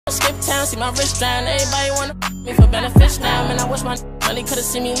Skip town, see my wrist drown. Everybody wanna me for benefits now. Man, I wish my money could've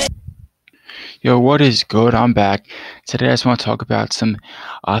seen me. Yo, what is good? I'm back. Today I just want to talk about some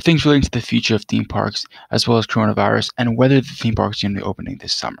things relating to the future of theme parks as well as coronavirus and whether the theme parks are going to be opening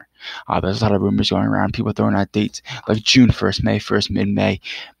this summer. There's a lot of rumors going around, people throwing out dates like June 1st, May 1st, mid-May,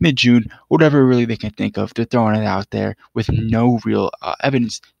 mid-June, whatever really they can think of. They're throwing it out there with no real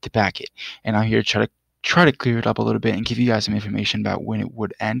evidence to back it. And I'm here to try to clear it up a little bit and give you guys some information about when it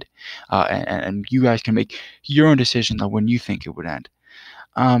would end. And you guys can make your own decision on when you think it would end.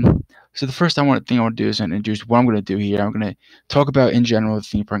 So the first thing I want to do is introduce what I'm going to do here. I'm going to talk about in general the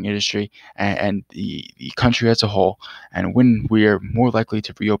theme park industry and the country as a whole, and when we are more likely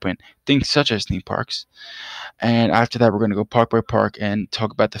to reopen things such as theme parks. And after that, we're going to go park by park and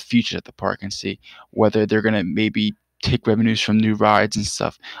talk about the future of the park and see whether they're going to maybe take revenues from new rides and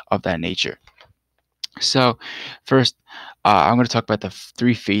stuff of that nature. So first, I'm going to talk about the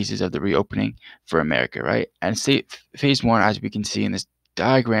three phases of the reopening for America, right? And say phase one, as we can see in this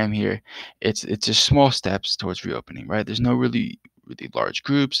diagram here, it's just small steps towards reopening, right? There's no really large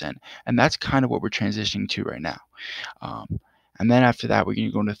groups, and that's kind of what we're transitioning to right now. And then after that, we're going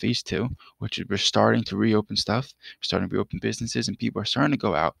to go into phase two, which is we're starting to reopen stuff, we're starting to reopen businesses, and people are starting to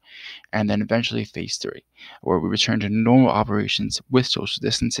go out. And then eventually phase three, where we return to normal operations with social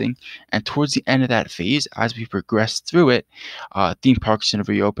distancing. And towards the end of that phase, as we progress through it, theme parks are going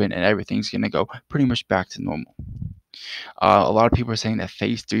to reopen and everything's going to go pretty much back to normal. A lot of people are saying that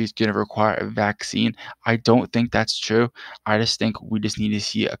phase three is going to require a vaccine. I don't think that's true. I just think we just need to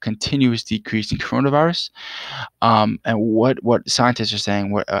see a continuous decrease in coronavirus. And what scientists are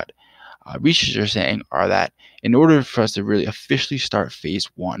saying, what researchers are saying, are that in order for us to really officially start phase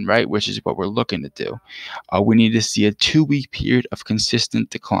one, right, which is what we're looking to do, we need to see a 2-week period of consistent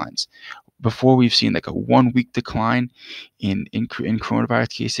declines. Before, we've seen like a 1-week decline in coronavirus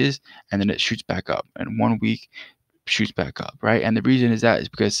cases, and then it shoots back up, and 1 week shoots back up, right? And the reason is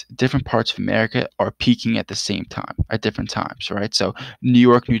because different parts of America are peaking at the same time, at different times, right? So New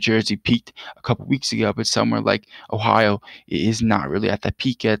York, New Jersey peaked a couple weeks ago, but somewhere like Ohio is not really at that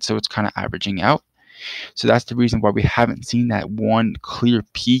peak yet, so it's kind of averaging out. So that's the reason why we haven't seen that one clear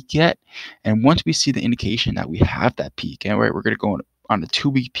peak yet. And once we see the indication that we have that peak, and right, we're going to go on a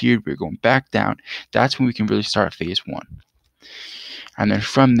 2-week period, we're going back down, that's when we can really start phase one. And then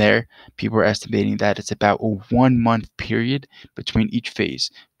from there, people are estimating that it's about a 1-month period between each phase,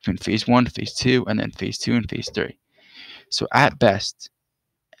 between phase one, phase two, and then phase two and phase three. So at best,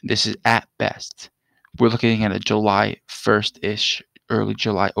 this is at best, we're looking at a July 1st-ish, early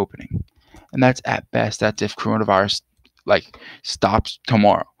July opening. And that's at best. That's if coronavirus stops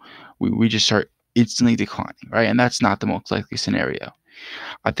tomorrow. We just start instantly declining, right? And that's not the most likely scenario.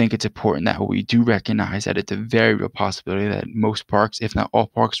 I think it's important that we do recognize that it's a very real possibility that most parks, if not all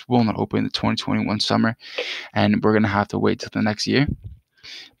parks, will not open in the 2021 summer, and we're going to have to wait till the next year.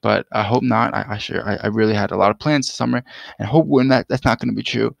 But I hope not. I really had a lot of plans this summer, and hope when that's not going to be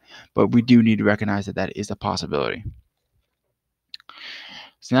true. But we do need to recognize that that is a possibility.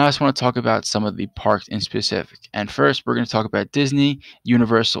 So now I just want to talk about some of the parks in specific. And first, we're going to talk about Disney,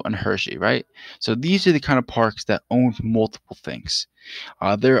 Universal, and Hershey, right? So these are the kind of parks that own multiple things.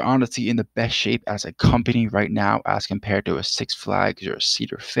 They're honestly in the best shape as a company right now as compared to a Six Flags or a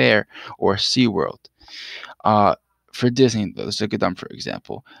Cedar Fair or a SeaWorld. For Disney, let's look at them for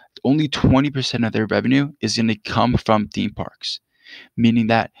example. Only 20% of their revenue is going to come from theme parks, meaning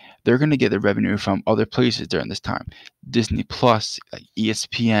that they're going to get their revenue from other places during this time. Disney Plus, like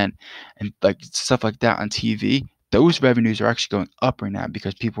ESPN, and like stuff like that on TV. Those revenues are actually going up right now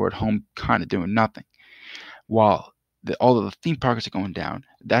because people are at home kind of doing nothing. While all of the theme parks are going down,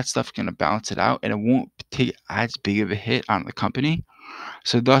 that stuff's going to balance it out, and it won't take as big of a hit on the company.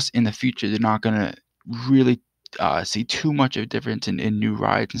 So thus, in the future, they're not going to really see too much of a difference in new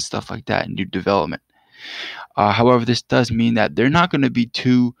rides and stuff like that, and new development. However, this does mean that they're not going to be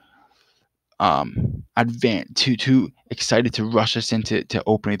too advanced, too excited to rush us into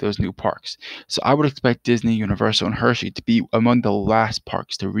opening those new parks. So I would expect Disney, Universal, and Hershey to be among the last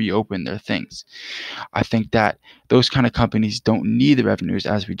parks to reopen their things. I think that those kind of companies don't need the revenues,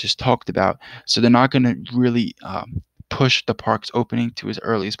 as we just talked about, so they're not going to really push the parks opening to as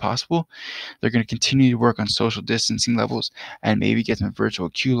early as possible. They're going to continue to work on social distancing levels and maybe get some virtual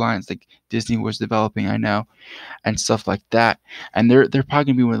queue lines like Disney was developing, I know, and stuff like that. And they're probably going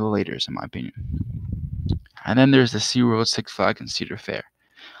to be one of the laters, in my opinion. And then there's the SeaWorld, Six Flags, and Cedar Fair.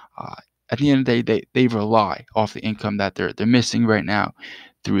 At the end of the day, they rely off the income that they're missing right now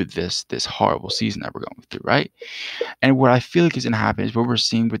through this horrible season that we're going through, right? And what I feel like is going to happen is what we're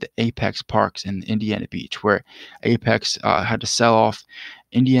seeing with the Apex parks in Indiana Beach, where Apex had to sell off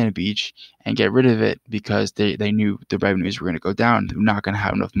Indiana Beach and get rid of it because they knew the revenues were going to go down. They're not going to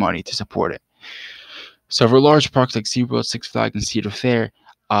have enough money to support it. So for large parks like SeaWorld, Six Flags, and Cedar Fair,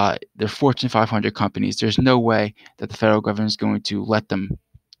 they're Fortune 500 companies. There's no way that the federal government is going to let them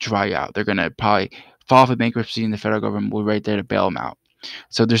dry out. They're going to probably file for bankruptcy, and the federal government will be right there to bail them out.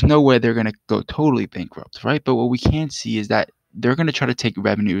 So there's no way they're going to go totally bankrupt, right? But what we can see is that they're going to try to take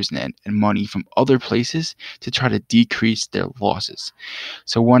revenues and money from other places to try to decrease their losses.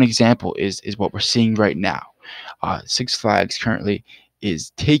 So one example is what we're seeing right now. Six Flags currently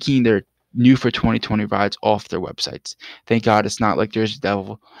is taking their new for 2020 rides off their websites. Thank God it's not like Jersey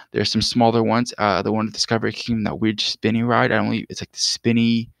Devil. There's some smaller ones. The one at Discovery Kingdom, that weird spinny ride. It's like the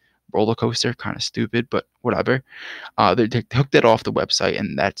spinny roller coaster, kind of stupid, but whatever. They took that off the website,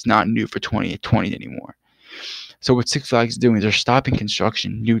 and that's not new for 2020 anymore. So what Six Flags is doing is they're stopping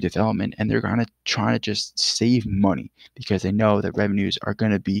construction, new development, and they're gonna try to just save money because they know that revenues are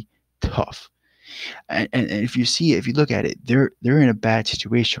gonna be tough. And if you look at it, they're in a bad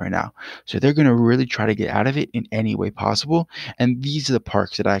situation right now. So they're gonna really try to get out of it in any way possible. And these are the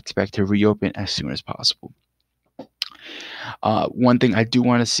parks that I expect to reopen as soon as possible. One thing I do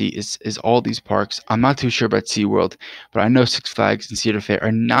want to see is all these parks. I'm not too sure about SeaWorld, but I know Six Flags and Cedar Fair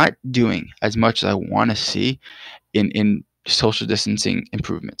are not doing as much as I want to see in social distancing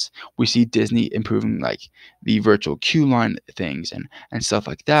improvements. We see Disney improving like the virtual queue line things and stuff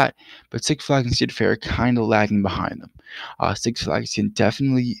like that, but Six Flags and Cedar Fair are kind of lagging behind them. Six Flags can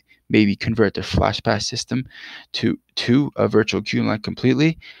definitely maybe convert their Flash Pass system to a virtual queue line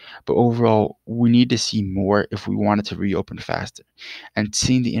completely, but overall we need to see more if we want it to reopen faster. And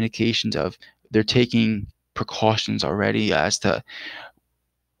seeing the indications of they're taking precautions already as to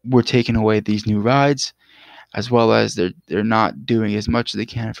we're taking away these new rides, as well as they're not doing as much as they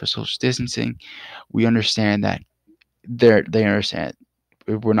can for social distancing. We understand that they understand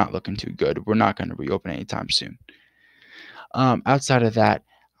we're not looking too good. We're not going to reopen anytime soon. Outside of that,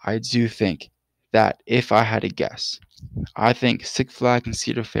 I do think that if I had to guess, I think Six Flags and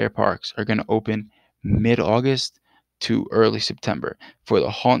Cedar Fair parks are going to open mid-August to early September for the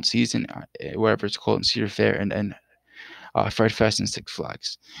haunt season, whatever it's called in Cedar Fair and Fright Fest and Six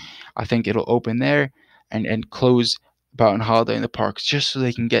Flags. I think it'll open there and close about on holiday in the parks just so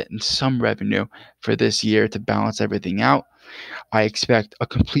they can get some revenue for this year to balance everything out. I expect a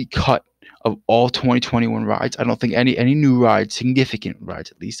complete cut of all 2021 rides. I don't think any new rides, significant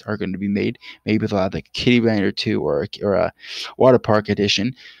rides at least, are going to be made. Maybe they'll have like a kiddie land or two or a water park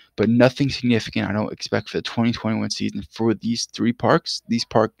edition, but nothing significant I don't expect for the 2021 season for these these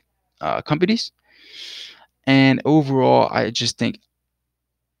park companies. And overall, I just think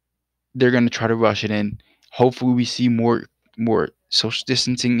they're going to try to rush it in. Hopefully we see more social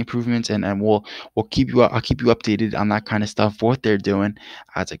distancing improvements, and I'll keep you updated on that kind of stuff, what they're doing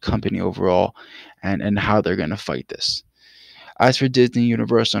as a company overall, and how they're going to fight this. As for Disney,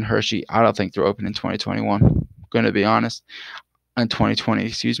 Universal, and Hershey, I don't think they're open in 2021. I'm going to be honest. In 2020,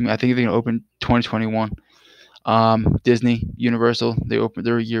 excuse me. I think they're going to open 2021. Disney, Universal,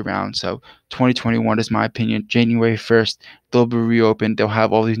 they're year round. So 2021 is my opinion. January 1st, they'll be reopened. They'll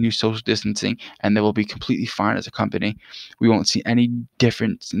have all these new social distancing, and they will be completely fine as a company. We won't see any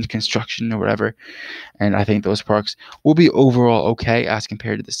difference in construction or whatever. And I think those parks will be overall okay as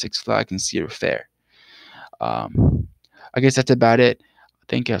compared to the Six Flags and Cedar Fair. I guess that's about it.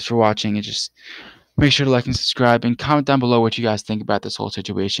 Thank you guys for watching, and just make sure to like and subscribe and comment down below what you guys think about this whole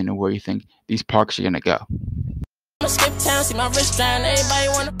situation and where you think these parks are going to go. I'ma skip town, see my wrist drown. Everybody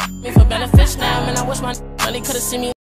wanna me for benefits now. Man, I wish my money could've seen me.